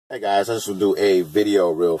Hey guys, I just want to do a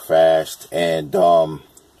video real fast, and one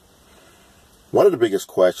of the biggest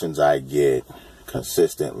questions I get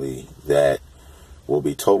consistently that will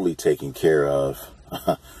be totally taken care of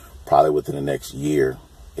probably within the next year,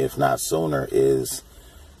 if not sooner, is,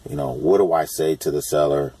 what do I say to the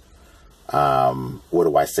seller? What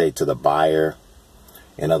do I say to the buyer?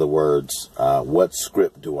 In other words, what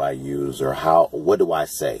script do I use, or what do I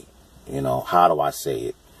say? How do I say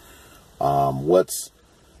it?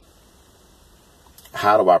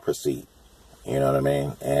 How do I proceed? You know what I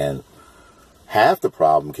mean? And half the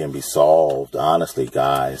problem can be solved, honestly,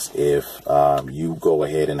 guys, if you go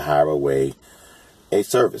ahead and hire a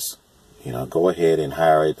service. Go ahead and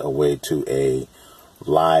hire it away to a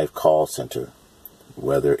live call center,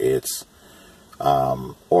 whether it's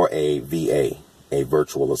or a VA, a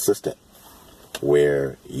virtual assistant,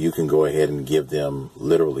 where you can go ahead and give them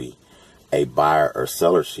literally a buyer or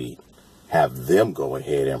seller sheet. Have them go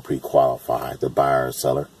ahead and pre-qualify the buyer or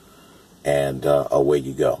seller, and away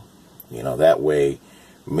you go. That way,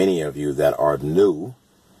 many of you that are new,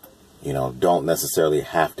 don't necessarily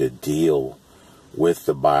have to deal with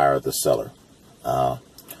the buyer or the seller.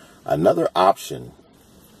 Another option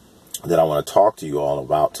that I want to talk to you all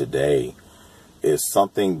about today is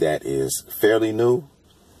something that is fairly new,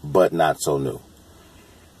 but not so new.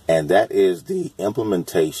 And that is the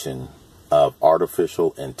implementation of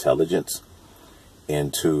artificial intelligence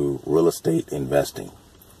into real estate investing.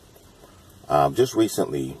 Just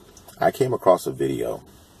recently, I came across a video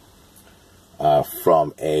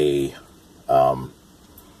from it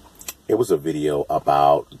was a video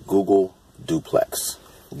about Google Duplex.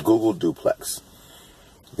 Google Duplex.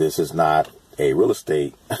 This is not a real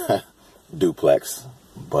estate duplex,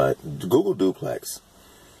 but Google Duplex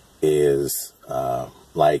is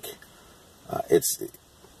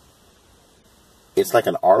it's like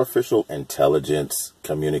an artificial intelligence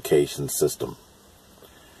communication system.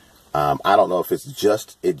 I don't know if it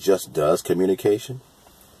just does communication,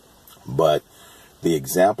 but the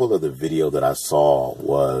example of the video that I saw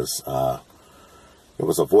was it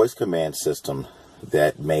was a voice command system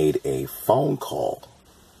that made a phone call,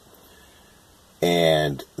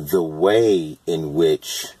 and the way in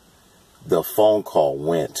which the phone call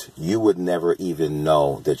went, you would never even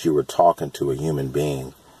know that you were talking to a human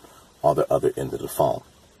being on the other end of the phone.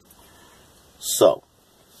 So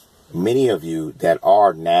many of you that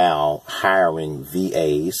are now hiring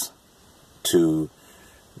VAs to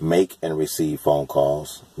make and receive phone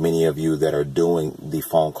calls, many of you that are doing the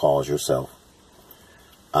phone calls yourself,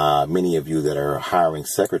 many of you that are hiring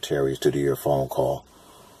secretaries to do your phone call,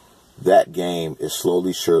 that game is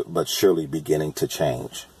slowly but surely beginning to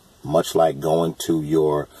change. Much like going to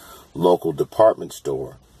your local department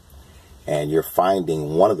store and you're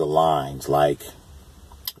finding one of the lines, like,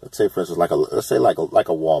 let's say, for instance, like a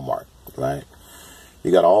Walmart, right?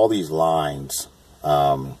 You got all these lines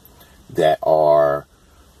that are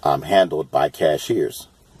handled by cashiers,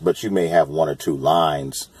 but you may have one or two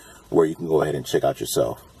lines where you can go ahead and check out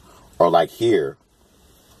yourself. Or like here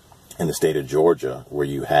in the state of Georgia, where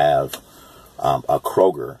you have a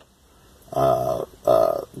Kroger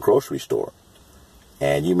grocery store,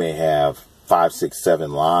 and you may have 5, 6,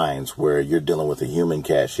 7 lines where you're dealing with a human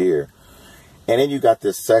cashier. And then you got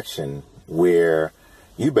this section where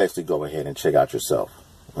you basically go ahead and check out yourself,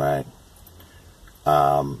 right?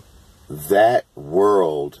 That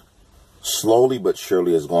world slowly but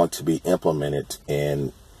surely is going to be implemented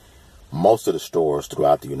in most of the stores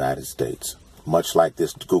throughout the United States. Much like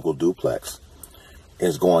this Google Duplex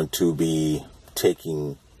is going to be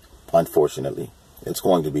unfortunately, it's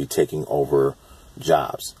going to be taking over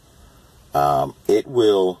jobs. It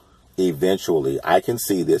will eventually, I can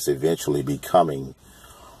see this eventually becoming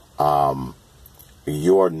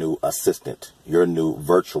your new assistant, your new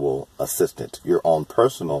virtual assistant, your own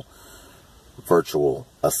personal virtual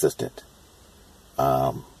assistant.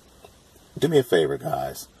 Do me a favor,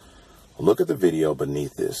 guys. Look at the video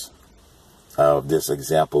beneath this, of this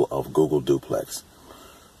example of Google Duplex.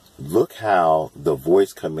 Look how the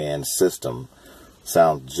voice command system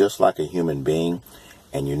sounds just like a human being,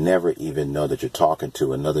 and you never even know that you're talking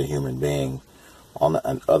to another human being on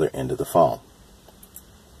the other end of the phone.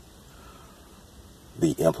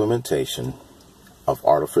 The implementation of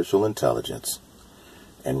artificial intelligence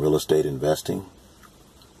in real estate investing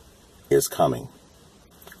is coming.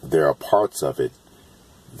 There are parts of it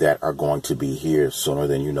that are going to be here sooner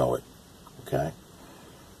than you know it. Okay?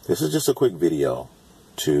 This is just a quick video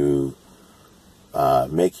to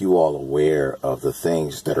make you all aware of the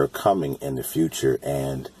things that are coming in the future,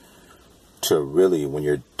 and to really, when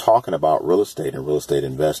you're talking about real estate and real estate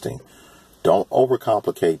investing, don't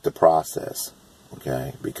overcomplicate the process.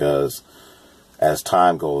 Okay, because as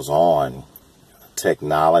time goes on,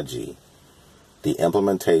 technology, the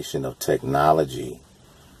implementation of technology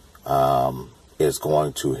is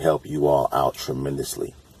going to help you all out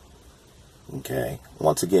tremendously. Okay,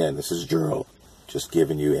 once again, this is Gerald, just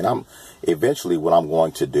giving you, and eventually what I'm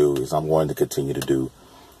going to do is I'm going to continue to do,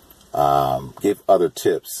 give other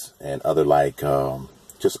tips and other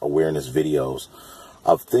just awareness videos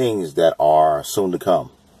of things that are soon to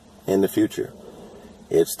come in the future.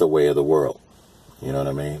 It's the way of the world. You know what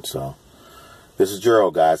I mean? So this is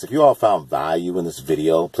Gerald, guys. If you all found value in this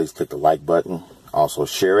video, please click the like button. Also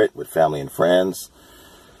share it with family and friends.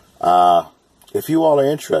 If you all are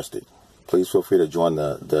interested, please feel free to join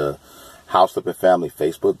the House Flipping Family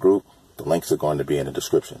Facebook group. The links are going to be in the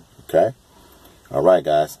description. Okay? All right,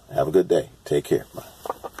 guys. Have a good day. Take care.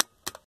 Bye.